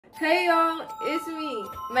Hey y'all, it's me,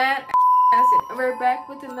 Matt. We're back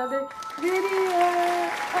with another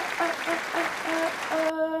video.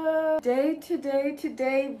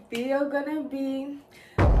 Today video gonna be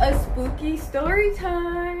a spooky story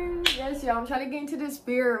time. Yes, y'all, I'm trying to get into the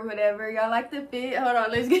spirit or whatever. Y'all like the fit? Hold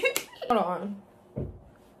on, let's get hold on.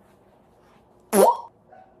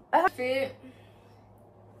 Fit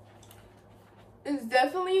is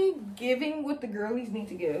definitely giving what the girlies need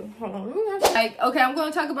to give. Hold on. Like, okay, I'm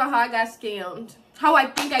gonna talk about how I got scammed. How I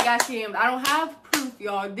think I got scammed. I don't have proof,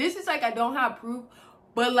 y'all. This is like I don't have proof,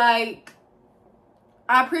 but like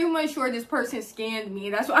I'm pretty much sure this person scammed me.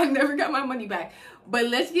 That's why I never got my money back. But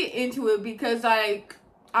let's get into it because like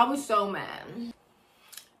I was so mad.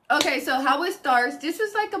 Okay, so how it starts. This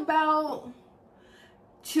was like about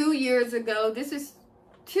 2 years ago. This is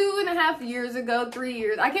 2.5 years ago, 3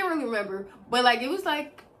 years. I can't really remember. But like it was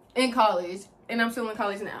like in college. And I'm still in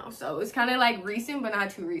college now. So it's kind of like recent, but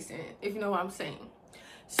not too recent. If you know what I'm saying.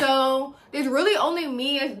 So there's really only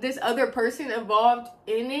me and this other person involved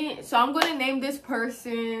in it. So I'm going to name this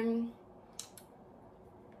person.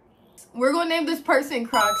 We're going to name this person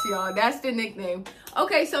Crocs, y'all. That's the nickname.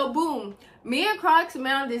 Okay, so boom. Me and Crocs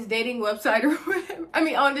met on this dating website or whatever. I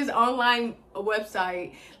mean, on this online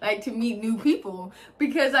website, like to meet new people.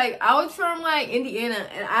 Because like I was from like Indiana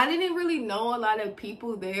and I didn't really know a lot of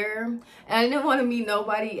people there. And I didn't want to meet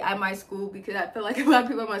nobody at my school because I felt like a lot of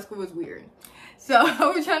people at my school was weird. So I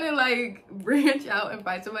was trying to like branch out and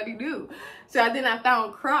find somebody new. So then I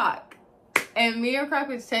found Croc. And me and Croc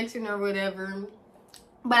was texting or whatever.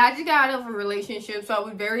 But I just got out of a relationship. So I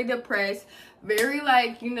was very depressed. Very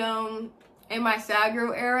like, you know, in my sad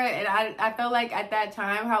girl era. And I felt like at that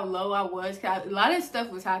time how low I was. Cause a lot of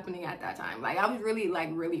stuff was happening at that time. Like I was really like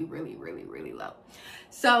really low.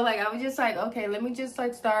 So like I was just like, okay, let me just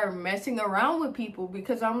like start messing around with people.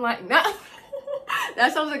 Because I'm like, not...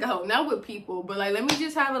 that sounds like a hoe. Not with people, but like let me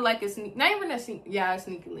just have a sneak, not even a sneak, yeah, a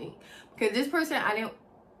sneaky link. Because this person,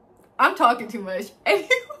 I'm talking too much. Anyways,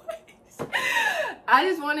 I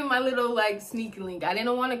just wanted my little like sneaky link. I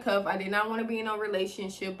didn't want to cuff. I did not want to be in a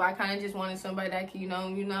relationship. I kind of just wanted somebody that could, you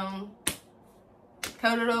know,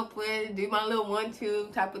 cuddle up with, do my little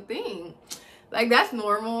 1-2 type of thing. Like that's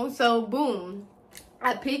normal. So boom,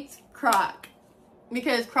 I picked Croc.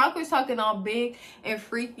 Because Croc was talking all big and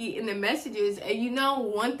freaky in the messages. And you know,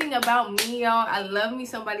 one thing about me, y'all, I love me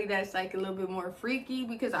somebody that's like a little bit more freaky.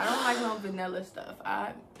 Because I don't like no vanilla stuff.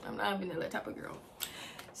 I'm not a vanilla type of girl.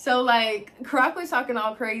 So like, Croc was talking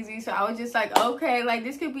all crazy. So I was just like, okay, like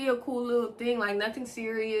this could be a cool little thing. Like nothing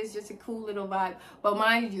serious, just a cool little vibe. But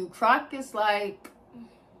mind you, Croc is like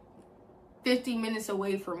 50 minutes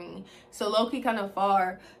away from me, so low-key kind of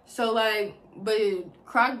far. So like, but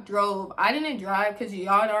Croc drove. I didn't drive because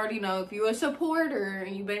y'all already know, if you're a supporter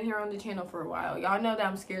and you've been here on the channel for a while, y'all know that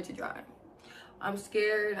I'm scared to drive. I'm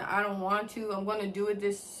scared. I don't want to. I'm gonna do it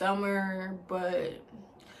this summer, but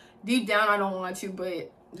deep down I don't want to.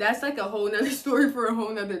 But that's like a whole nother story for a whole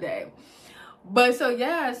nother day. But so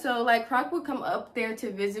yeah, so like Croc would come up there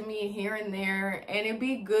to visit me here and there, and it'd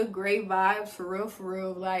be good, great vibes for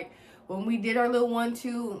real. Like when we did our little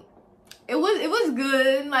 1-2, it was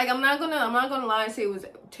good. Like I'm not gonna lie and say it was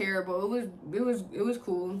terrible. It was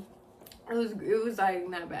cool. It was like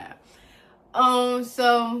not bad.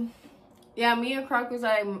 So yeah, me and Croc was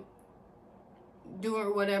like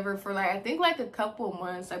doing whatever for like I think like a couple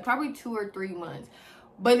months, like probably 2 or 3 months.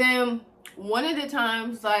 But then one of the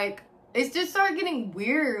times like it just started getting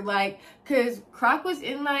weird, like cause Croc was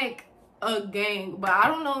in like a gang, but I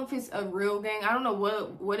don't know if it's a real gang. I don't know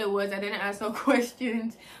what it was. I didn't ask no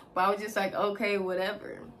questions, but I was just like, okay,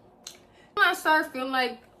 whatever. I started feeling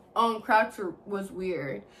like Crocs was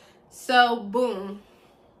weird. So boom,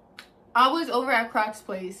 I was over at Croc's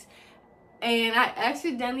place and I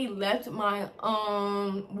accidentally left my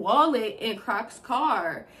wallet in Croc's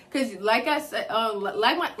car. Cause like I said,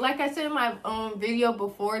 like I said in my video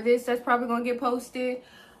before this, that's probably gonna get posted.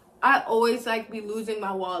 I always like be losing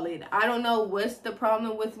my wallet. I don't know what's the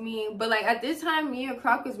problem with me, but like at this time, me and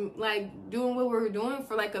Croc was like doing what we were doing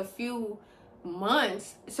for like a few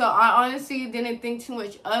months. So I honestly didn't think too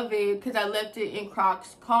much of it because I left it in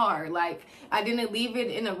Croc's car. Like I didn't leave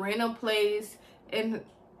it in a random place in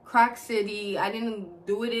Croc City. I didn't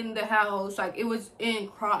do it in the house. Like it was in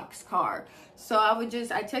Croc's car. So I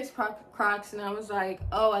text Crocs and I was like,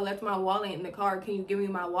 oh, I left my wallet in the car. Can you give me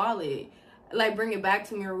my wallet? Like bring it back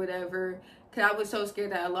to me or whatever, because I was so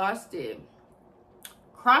scared that I lost it.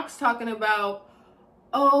 Croc's talking about,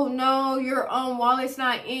 oh no, your wallet's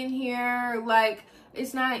not in here, like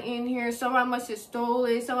it's not in here. Somebody must have stole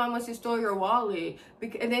it. Somebody must have stole your wallet.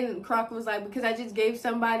 And then Croc was like, because I just gave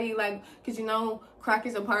somebody, like, because, you know, Croc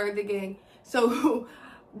is a part of the gang. So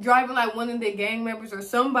driving like one of the gang members or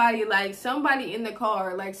somebody, like somebody in the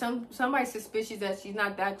car, like somebody suspicious that she's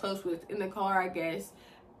not that close with in the car, I guess.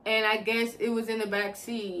 And I guess it was in the back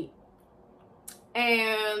seat.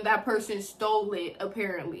 And that person stole it,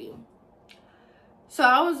 apparently. So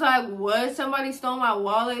I was like, what? Somebody stole my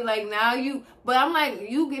wallet? Like, now you... But I'm like,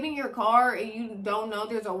 you get in your car and you don't know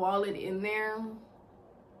there's a wallet in there?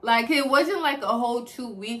 Like, it wasn't like a whole 2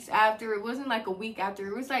 weeks after. It wasn't like a week after.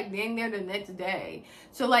 It was like dang near the next day.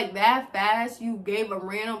 So, like, that fast, you gave a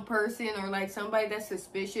random person or, like, somebody that's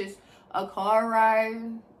suspicious a car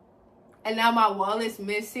ride. And now my wallet's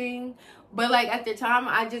missing. But, like, at the time,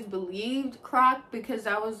 I just believed Croc because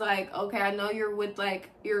I was like, okay, I know you're with, like,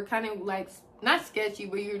 you're kind of, like, not sketchy,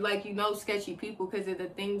 but you're, like, you know sketchy people because of the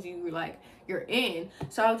things you're in.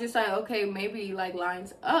 So I was just like, okay, maybe, like,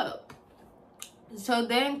 lines up. So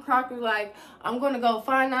then Croc was like, I'm going to go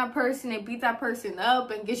find that person and beat that person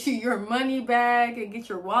up and get you your money back and get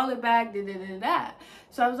your wallet back, da-da-da-da.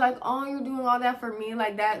 So I was like, oh, you're doing all that for me?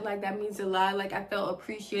 Like that means a lot. Like, I felt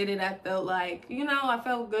appreciated. I felt like, you know, I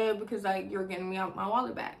felt good because, like, you're getting me out my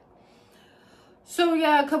wallet back. So,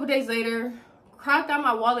 yeah, a couple days later, Croc got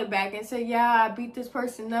my wallet back and said, yeah, I beat this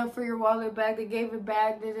person up for your wallet back. They gave it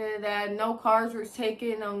back, da-da-da-da. No cars were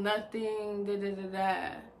taken, no nothing,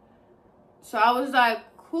 da-da-da-da. So I was like,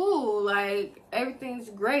 cool, like, everything's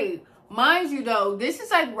great. Mind you, though, this is,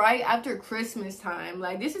 like, right after Christmas time.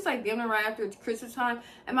 Like, this is, like, damn right after Christmas time.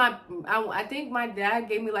 And I think my dad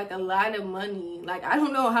gave me, like, a lot of money. Like, I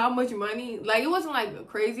don't know how much money. Like, it wasn't, like, a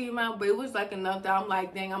crazy amount, but it was, like, enough that I'm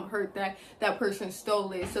like, dang, I'm hurt that that person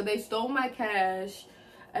stole it. So they stole my cash.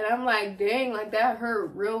 And I'm like, dang, like, that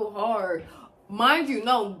hurt real hard. Mind you,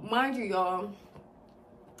 y'all. Mind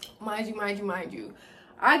you.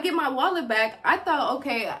 I get my wallet back. I thought,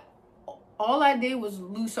 okay, all I did was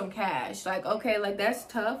lose some cash. Like, okay, like, that's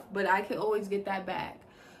tough, but I can always get that back.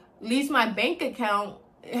 At least my bank account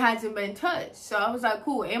hasn't been touched. So I was like,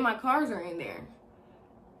 cool, and my cars are in there.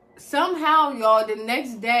 Somehow, y'all, the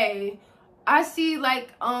next day, I see,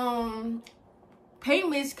 like,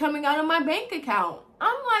 payments coming out of my bank account.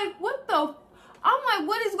 I'm like, what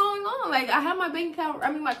is going on? Like, I have my bank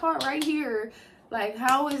account, my card right here. Like,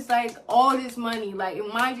 how is, like, all this money? Like,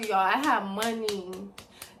 mind you, y'all, I have money.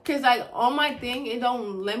 Because, like, on my thing, it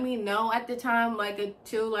don't let me know at the time, like,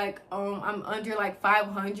 until, like, I'm under, like,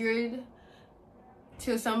 500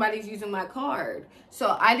 till somebody's using my card.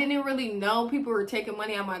 So, I didn't really know people were taking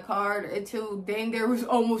money on my card until then there was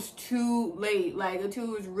almost too late. Like, until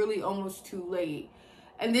it was really almost too late.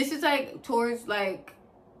 And this is, like, towards, like...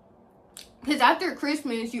 Because after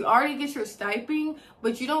Christmas, you already get your stipend,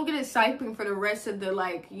 but you don't get a stipend for the rest of the,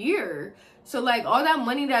 like, year. So, like, all that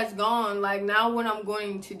money that's gone, like, now what I'm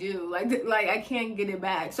going to do? Like, I can't get it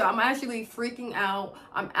back. So, I'm actually freaking out.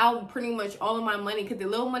 I'm out pretty much all of my money. Because the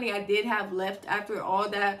little money I did have left after all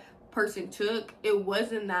that person took, it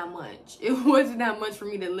wasn't that much. It wasn't that much for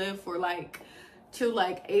me to live for, like, till,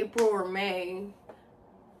 like, April or May.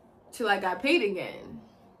 Till I got paid again.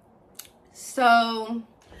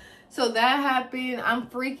 So that happened. I'm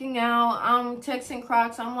freaking out. I'm texting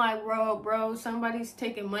Crocs. I'm like, bro, somebody's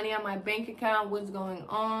taking money out my bank account. What's going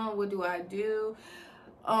on? What do I do?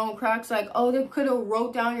 Crocs like, oh, they could have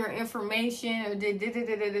wrote down your information or did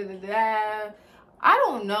da. I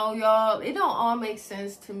don't know, y'all. It don't all make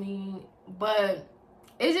sense to me, but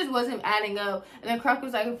it just wasn't adding up. And then Croc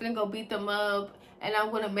was like, I'm finna go beat them up and I'm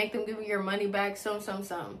gonna make them give me your money back.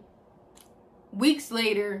 Some. Weeks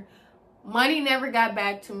later, money never got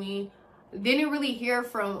back to me. Didn't really hear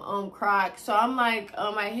from Croc. So I'm like,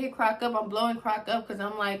 I hit Croc up. I'm blowing Croc up because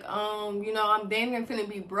I'm like, you know, I'm damn near finna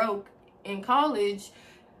be broke in college.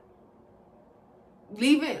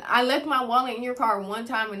 I left my wallet in your car one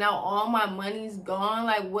time and now all my money's gone.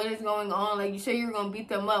 Like, what is going on? Like, you said you were gonna beat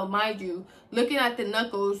them up. Mind you, looking at the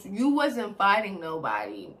knuckles, you wasn't fighting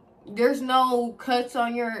nobody. There's no cuts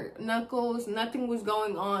on your knuckles. Nothing was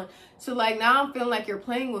going on. So, like, now I'm feeling like you're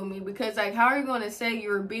playing with me because, like, how are you going to say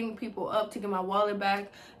you're beating people up to get my wallet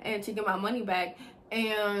back and to get my money back?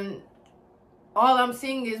 And all I'm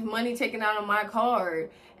seeing is money taken out of my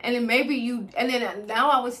card. And then now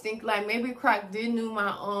I was thinking, like, maybe Croc did knew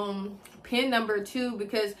my PIN number too,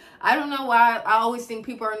 because I don't know why I always think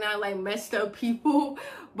people are not, like, messed up people.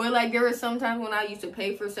 But, like, there were some times when I used to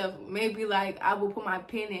pay for stuff, maybe, like, I would put my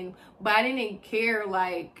PIN in, but I didn't care,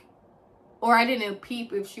 like, or I didn't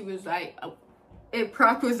peep if she was, like, if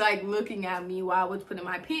Croc was, like, looking at me while I was putting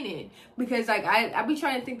my PIN in, because, like, I be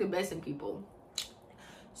trying to think the best in people.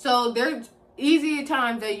 So easier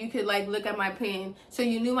times that you could like look at my pin, so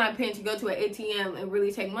you knew my pin to go to an ATM and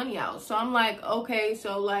really take money out. So I'm like, okay,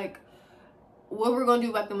 so like what we're gonna do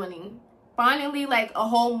about the money? Finally, like a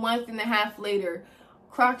whole month and a half later,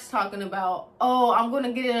 Croc's talking about, oh, I'm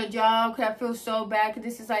gonna get a job because I feel so bad because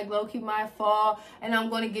this is like low-key my fault, and I'm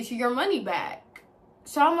gonna get you your money back.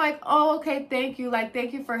 So I'm like, oh, okay, thank you, like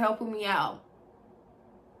thank you for helping me out.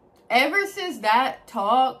 Ever since that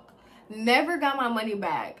talk, never got my money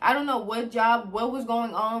back. I don't know what job, what was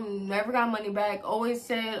going on, never got money back. Always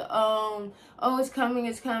said, oh, it's coming,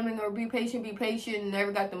 or be patient,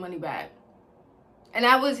 never got the money back. And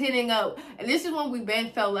I was hitting up, and this is when we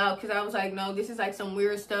Ben fell out, because I was like, no, this is like some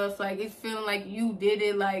weird stuff. Like, it's feeling like you did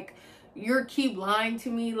it. Like, you're keep lying to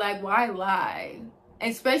me. Like, why lie?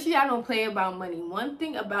 Especially, I don't play about money. One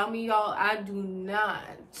thing about me, y'all, I do not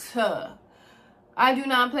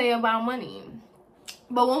play about money.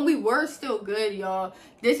 But when we were still good, y'all,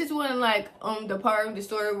 this is when, like, the part of the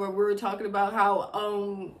story where we were talking about how,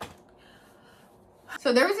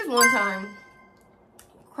 so there was this one time,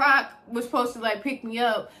 Croc was supposed to like pick me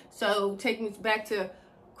up, so take me back to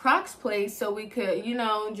Croc's place so we could, you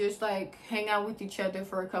know, just like hang out with each other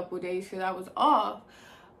for a couple of days because I was off.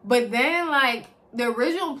 But then like the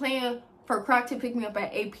original plan for Croc to pick me up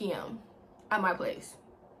at 8 p.m. at my place,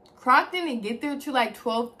 Croc didn't get there till like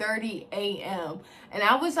 12:30 a.m. and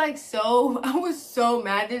I was so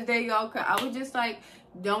mad this day, y'all, cause I was just like,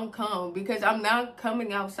 don't come, because I'm not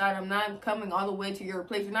coming outside. I'm not coming all the way to your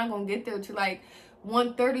place. You're not gonna get there till like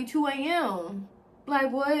 1:32 a.m.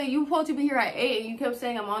 Like, what? You supposed to be here at 8 and you kept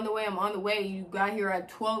saying I'm on the way. You got here at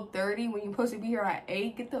 12:30 when you're supposed to be here at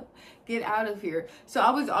 8. Get out of here. So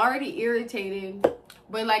I was already irritated,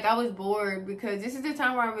 but like I was bored because this is the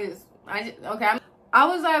time where I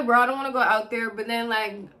was like, bro, I don't want to go out there. But then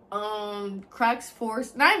like Cracks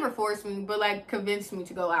not even forced me, but like convinced me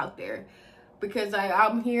to go out there. Because like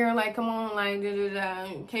I'm here, like come on, like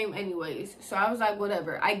came anyways. So I was like,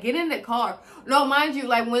 whatever. I get in the car. No, mind you,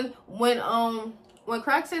 like when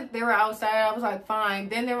Crack said they were outside, I was like, fine.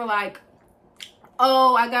 Then they were like,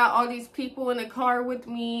 oh, I got all these people in the car with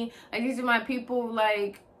me. Like these are my people.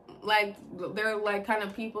 Like they're like kind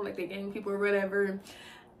of people, like they gang people or whatever.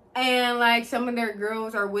 And like some of their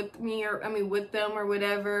girls are with me, or I mean with them or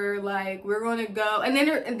whatever. Like we're gonna go, and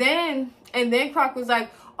then Croc was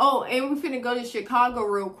like, oh, and we're finna go to Chicago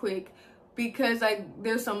real quick because like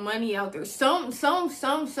there's some money out there. Some.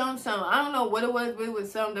 I don't know what it was, but it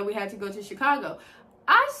was some that we had to go to Chicago.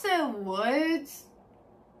 I said, what?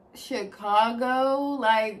 Chicago?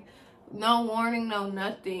 Like no warning, no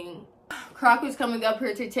nothing. Croc was coming up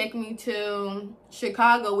here to take me to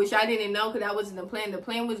Chicago, which I didn't know because that wasn't the plan. The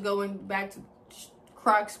plan was going back to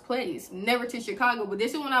Croc's place, never to Chicago. But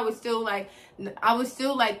this is when I was still like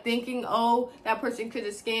thinking, oh, that person could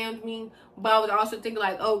have scammed me. But I was also thinking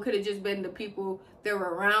like, oh, could have just been the people that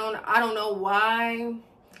were around. I don't know why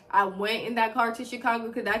I went in that car to Chicago,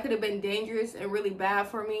 because that could have been dangerous and really bad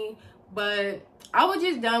for me. But I was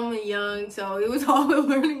just dumb and young, so it was all a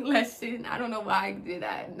learning lesson. I don't know why I did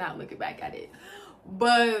that, not looking back at it.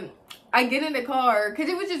 But I get in the car, because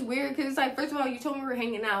it was just weird, because it's like, first of all, you told me we were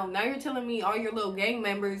hanging out. Now you're telling me all your little gang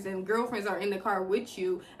members and girlfriends are in the car with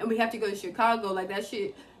you, and we have to go to Chicago. Like,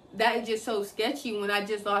 that is just so sketchy when I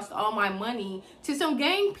just lost all my money to some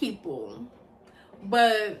gang people.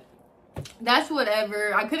 But that's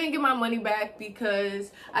whatever. I couldn't get my money back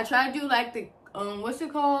because I tried to do like the what's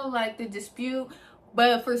it called, like the dispute,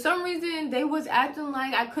 but for some reason they was acting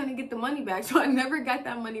like I couldn't get the money back, so I never got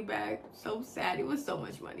that money back. So sad. It was so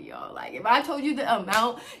much money, y'all. Like if I told you the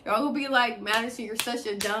amount, y'all would be like, Madison, you're such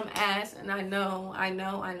a dumb ass. And I know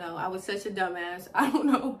I was such a dumb ass. I don't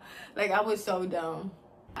know, like I was so dumb.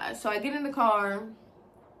 So I get in the car,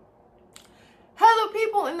 hella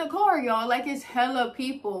people in the car, y'all. Like it's hella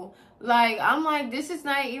people. Like I'm like, this is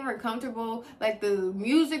not even comfortable. Like the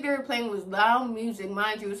music they were playing was loud music,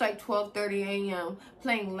 mind you. It's like 12:30 a.m.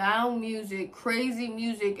 playing loud music, crazy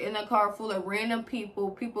music in a car full of random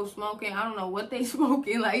people smoking. I don't know what they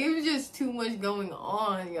smoking. Like it was just too much going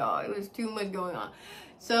on, y'all. It was too much going on.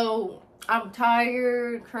 So I'm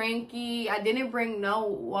tired, cranky. I didn't bring no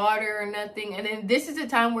water or nothing. And then this is the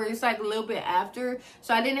time where it's like a little bit after,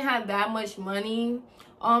 so I didn't have that much money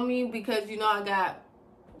on me because, you know, I got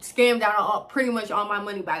scammed out of pretty much all my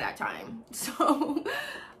money by that time. So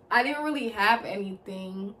I didn't really have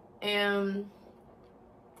anything. And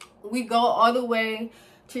we go all the way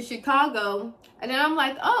to Chicago, and then I'm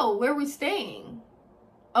like, oh, where are we staying?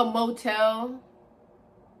 A motel.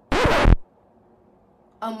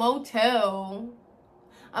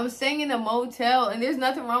 I'm staying in a motel, and there's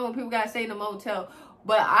nothing wrong with people gotta stay in a motel.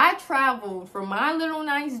 But I traveled from my little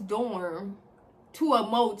nice dorm to a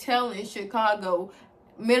motel in Chicago,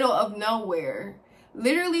 middle of nowhere.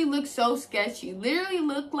 Literally looked so sketchy. Literally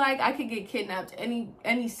looked like I could get kidnapped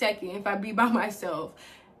any second if I be by myself.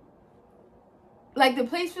 Like, the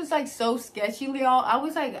place was like so sketchy, y'all. I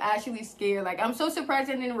was like actually scared. Like, I'm so surprised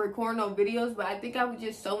I didn't record no videos, but I think I was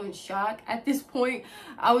just so in shock at this point.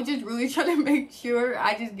 I was just really trying to make sure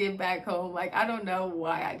I just get back home. Like, I don't know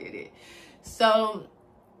why I did it. So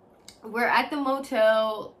we're at the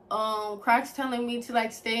motel. Croc's telling me to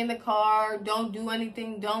like stay in the car, don't do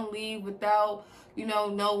anything, don't leave without, you know,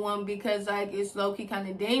 no one, because like it's low-key kind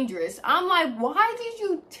of dangerous. I'm like, why did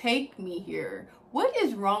you take me here? What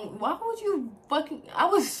is wrong? Why would you fucking... I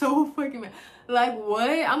was so fucking mad. Like, what?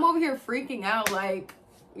 I'm over here freaking out. Like,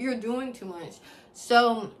 you're doing too much.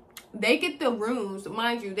 So they get the rooms,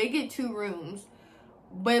 mind you, they get 2 rooms,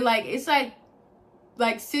 but like it's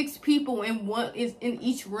like 6 people in one is in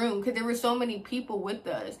each room, because there were so many people with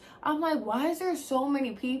us. I'm like, why is there so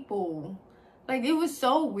many people? Like, it was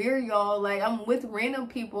so weird, y'all. Like, I'm with random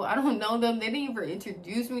people, I don't know them, they didn't even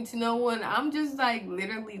introduce me to no one. I'm just like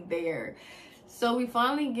literally there. So we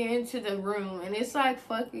finally get into the room, and it's like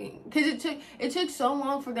fucking, because it took so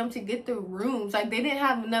long for them to get the rooms. Like, they didn't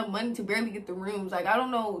have enough money to barely get the rooms. Like, I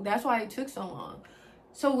don't know, that's why it took so long.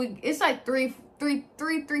 So it's like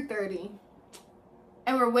 3:30.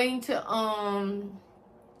 And we're waiting to,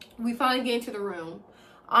 we finally get into the room.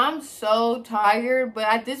 I'm so tired, but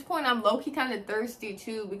at this point, I'm low-key kind of thirsty,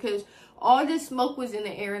 too, because all this smoke was in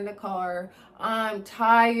the air in the car. I'm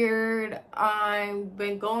tired. I've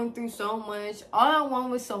been going through so much. All I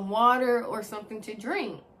want was some water or something to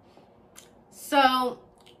drink. So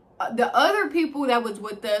the other people that was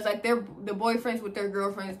with us, like the boyfriends with their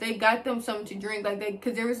girlfriends, they got them something to drink, like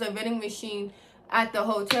because there was a vending machine at the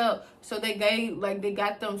hotel, so they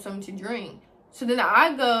got them something to drink. So then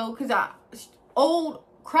I go, because old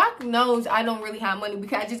Croc knows I don't really have money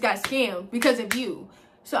because I just got scammed because of you.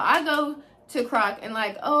 So I go to Croc and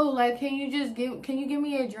like, oh, like, can you give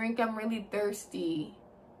me a drink? I'm really thirsty.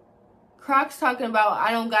 Croc's talking about,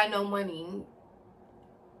 I don't got no money.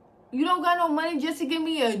 You don't got no money just to give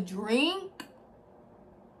me a drink?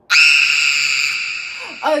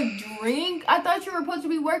 A drink? I thought you were supposed to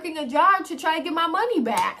be working a job to try to get my money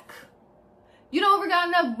back. You don't ever got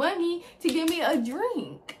enough money to give me a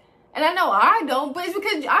drink. And I know I don't, but it's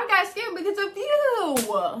because I got scared because of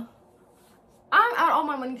you. I'm out all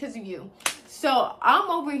my money because of you. So I'm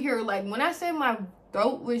over here, like, when I said my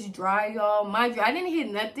throat was dry, y'all, mind you, I didn't hit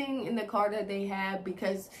nothing in the car that they had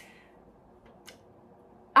because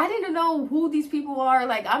I didn't know who these people are.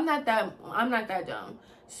 Like, I'm not that dumb.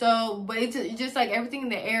 So, but it's just like everything in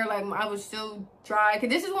the air, like, I was still dry. Because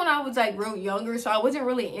this is when I was, like, real younger, so I wasn't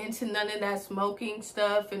really into none of that smoking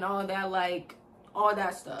stuff and all that, like, all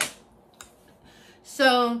that stuff.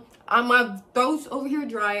 So, my throat's over here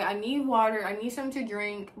dry. I need water. I need something to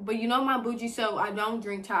drink. But you know my bougie self, I don't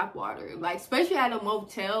drink tap water. Like, especially at a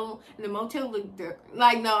motel. And the motel looked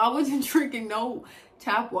like, no, I wasn't drinking no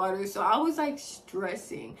tap water. So I was like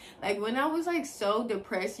stressing. Like, when I was like so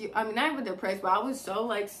depressed, I mean, not even depressed, but I was so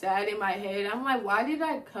like sad in my head. I'm like, why did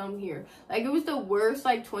I come here? Like, it was the worst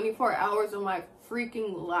like 24 hours of my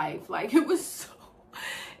freaking life. Like, it was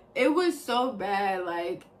so bad.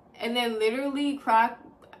 Like, and then literally Croc,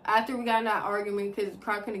 after we got in that argument, because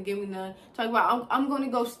Croc couldn't give me none, talk about, I'm going to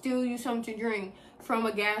go steal you something to drink from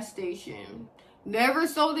a gas station. Never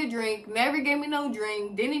sold a drink, never gave me no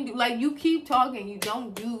drink, didn't do, like, you keep talking, you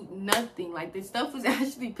don't do nothing. Like, this stuff was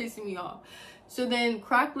actually pissing me off. So then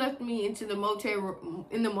Croc left me in the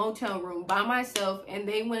motel room by myself, and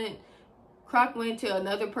Croc went to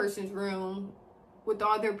another person's room with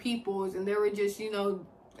all their peoples, and they were just, you know,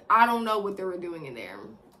 I don't know what they were doing in there.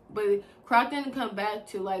 But Croc didn't come back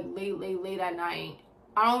till like late at night.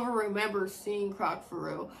 I don't even remember seeing Croc for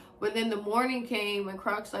real. But then the morning came and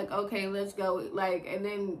Croc's like, okay, let's go. Like, and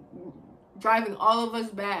then driving all of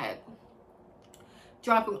us back.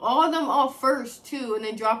 Dropping all of them off first too, and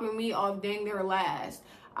then dropping me off dang near last.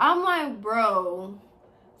 I'm like, bro,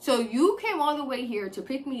 so you came all the way here to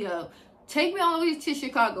pick me up, take me all the way to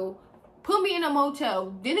Chicago, put me in a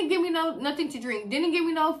motel, didn't give me nothing to drink, didn't give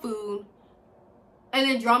me no food, and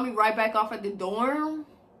then drop me right back off at the dorm?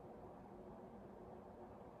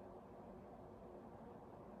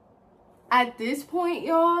 At this point,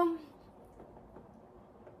 y'all,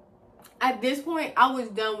 I was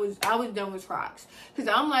done with Crocs. Because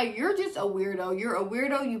I'm like, you're just a weirdo. You're a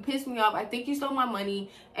weirdo. You pissed me off. I think you stole my money.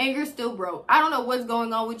 And you're still broke. I don't know what's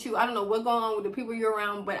going on with you. I don't know what's going on with the people you're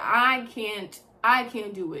around. But I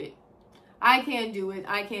can't do it. I can't do it.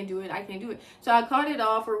 I can't do it. I can't do it. So I called it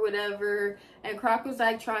off or whatever. And Croc was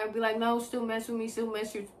like trying to be like, no, still messing with me, still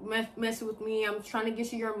messing with me. I'm trying to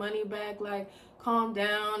get you your money back. Like, calm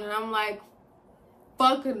down. And I'm like,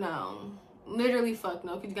 fuck no. Literally fuck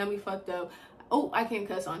no. Because you got me fucked up. Oh, I can't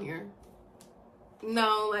cuss on here.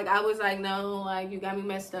 No, like, I was like, no, like, you got me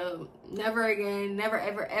messed up. Never again. Never,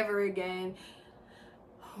 ever, ever again.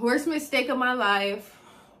 Worst mistake of my life.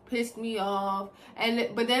 Pissed me off.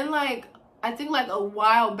 But then, like, I think, like, a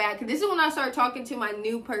while back, this is when I started talking to my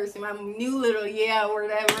new person, my new little yeah or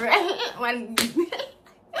whatever.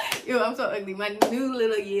 Yo, I'm so ugly. My new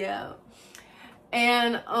little yeah.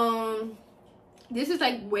 And, this is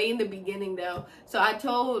like way in the beginning though. So I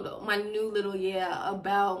told my new little yeah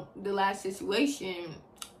about the last situation.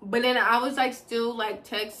 But then I was like still like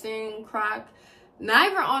texting Croc.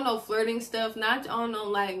 Not even on no flirting stuff. Not on no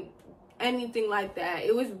like anything like that.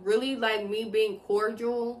 It was really like me being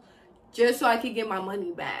cordial just so I could get my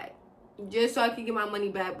money back. Just so I could get my money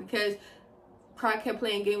back because Croc kept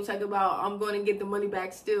playing games like about I'm going to get the money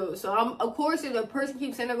back still. So of course if a person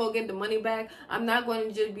keeps saying they're going to get the money back, I'm not going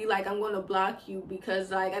to just be like I'm going to block you because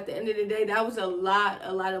like at the end of the day that was a lot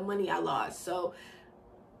of money I lost. So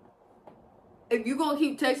if you're going to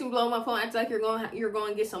keep texting, blowing my phone, act like you're going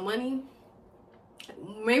to get some money,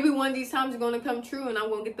 maybe one of these times it's going to come true and I'm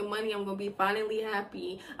going to get the money. I'm going to be finally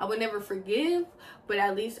happy. I would never forgive, but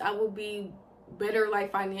at least I will be better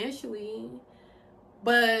like financially.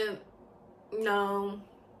 But no,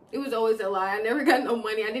 it was always a lie. I never got no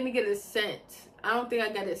money. I didn't get a cent. I don't think I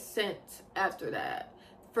got a cent after that.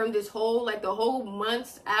 From this whole, like the whole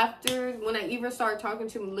months after, when I even started talking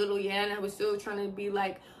to little yeah, and I was still trying to be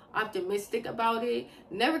like optimistic about it.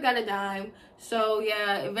 Never got a dime. So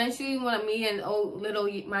yeah, eventually when me and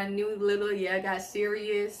my new little yeah got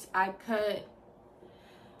serious, I cut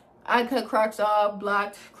Crocs off,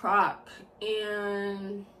 blocked Croc,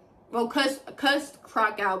 and well, cussed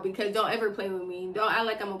Croc out because don't ever play with me. Don't act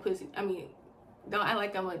like I'm a pussy. I mean, don't act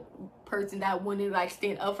like I'm a person that wouldn't like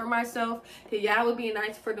stand up for myself. Cause yeah, I would be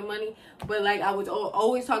nice for the money, but like I was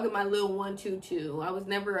always talking my little 122. I was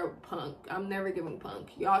never a punk. I'm never giving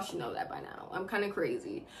punk. Y'all should know that by now. I'm kind of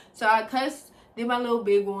crazy. So I cussed, did my little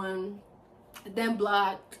big one, then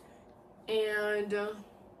blocked, and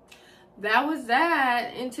that was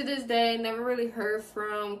that. And to this day, never really heard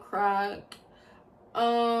from Croc.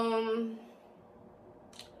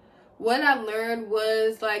 What I learned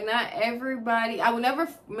was like not everybody, I would never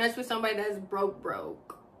mess with somebody that's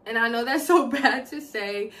broke. And I know that's so bad to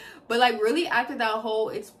say, but like really after that whole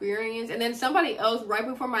experience, and then somebody else right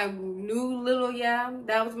before my new little yeah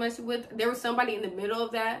that I was messing with, there was somebody in the middle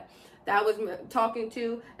of that I was talking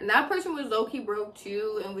to, and that person was low-key broke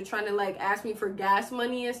too and was trying to like ask me for gas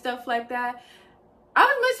money and stuff like that. I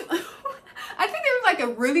was messing I think there was like a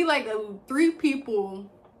really like two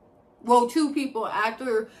people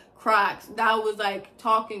after Crocs that I was like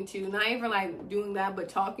talking to, not even like doing that but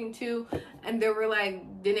talking to, and they were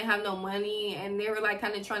like didn't have no money and they were like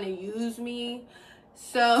kind of trying to use me.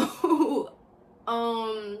 So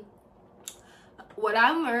what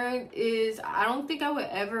I learned is I don't think I would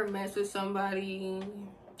ever mess with somebody.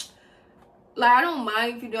 Like, I don't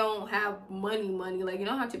mind if you don't have money. Like, you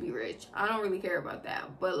don't have to be rich. I don't really care about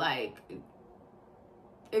that. But, like,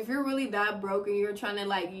 if you're really that broke and you're trying to,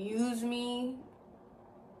 like, use me,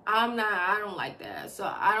 I don't like that.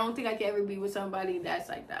 So, I don't think I can ever be with somebody that's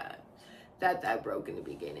like that. That broke in the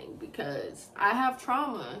beginning. Because I have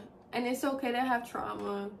trauma. And it's okay to have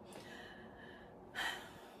trauma.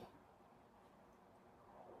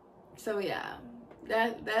 So, yeah.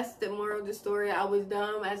 That's the moral of the story. I was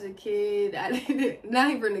dumb as a kid.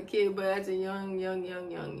 Not even a kid, but as a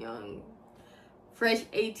young fresh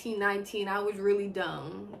 18, 19, I was really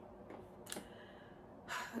dumb.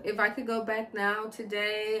 If I could go back now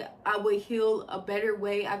today, I would heal a better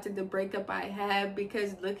way after the breakup I had,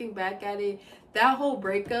 because looking back at it, that whole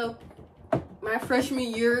breakup my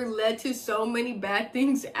freshman year led to so many bad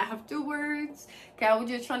things afterwards. I was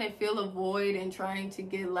just trying to fill a void and trying to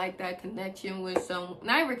get like that connection with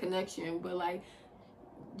not even connection, but like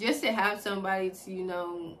just to have somebody to, you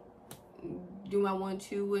know, do my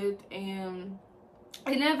 1-2 with, and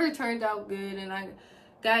it never turned out good, and I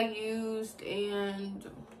got used. And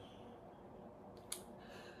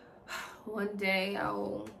one day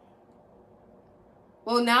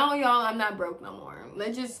well, now y'all, I'm not broke no more.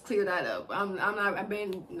 Let's just clear that up. I've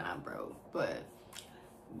been not broke, but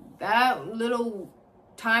that little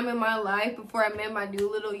time in my life before I met my new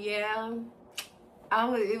little yeah,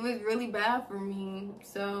 it was really bad for me.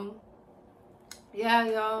 So yeah,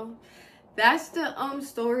 y'all, that's the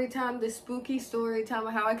story time, the spooky story time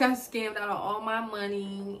of how I got scammed out of all my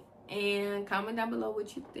money. and comment down below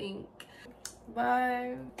what you think.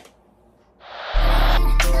 Bye.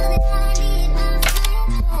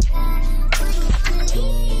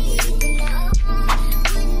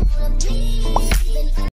 Please.